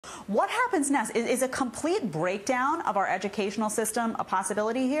What happens next? Is a complete breakdown of our educational system a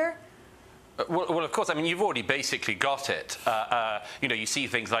possibility here? Well, of course, I mean, you've already basically got it. You know, you see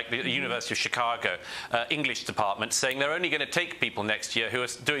things like the University of Chicago English department saying they're only going to take people next year who are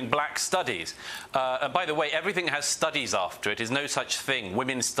doing black studies. And by the way, everything has studies after it. Is no such thing.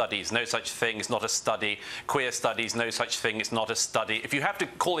 Women's studies, no such thing. It's not a study. Queer studies, no such thing. It's not a study. If you have to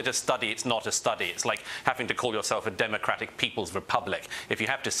call it a study, it's not a study. It's like having to call yourself a Democratic People's Republic. If you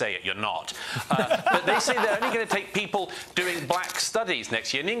have to say it, you're not. But they say they're only going to take people doing black studies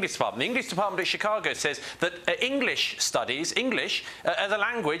next year in the English department. The English department of Chicago says that English studies, English as a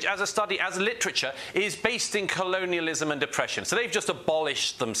language, as a study, as literature, is based in colonialism and oppression. So they've just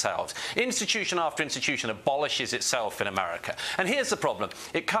abolished themselves. Institution after institution abolishes itself in America. And here's the problem.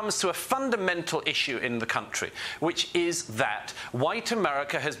 It comes to a fundamental issue in the country, which is that white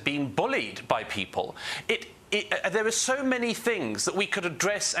America has been bullied by people. There are so many things that we could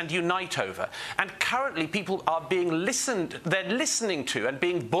address and unite over. And currently people are being they're listening to and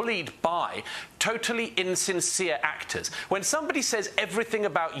being bullied by totally insincere actors. When somebody says everything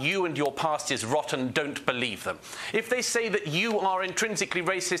about you and your past is rotten, don't believe them. If they say that you are intrinsically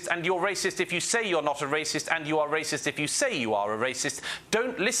racist and you're racist if you say you're not a racist and you are racist if you say you are a racist,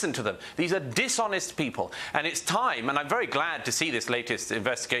 don't listen to them. These are dishonest people. And it's time, and I'm very glad to see this latest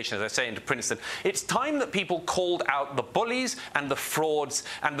investigation, as I say, into Princeton, it's time that people called out the bullies and the frauds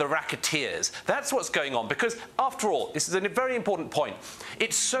and the racketeers. That's what's going on, because after all, this is a very important point.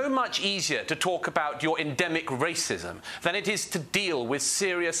 It's so much easier to talk about your endemic racism than it is to deal with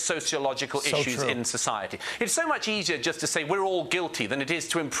serious sociological issues in society. It's so much easier just to say we're all guilty than it is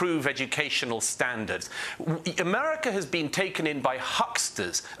to improve educational standards. America has been taken in by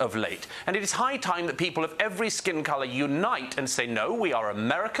hucksters of late, and it is high time that people of every skin color unite and say, no, we are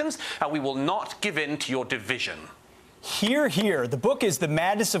Americans and we will not give in to your division. Hear, hear. The book is The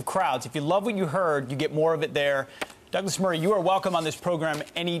Madness of Crowds. If you love what you heard, you get more of it there. Douglas Murray, you are welcome on this program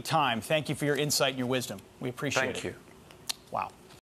anytime. Thank you for your insight and your wisdom. We appreciate it. Thank you. Wow.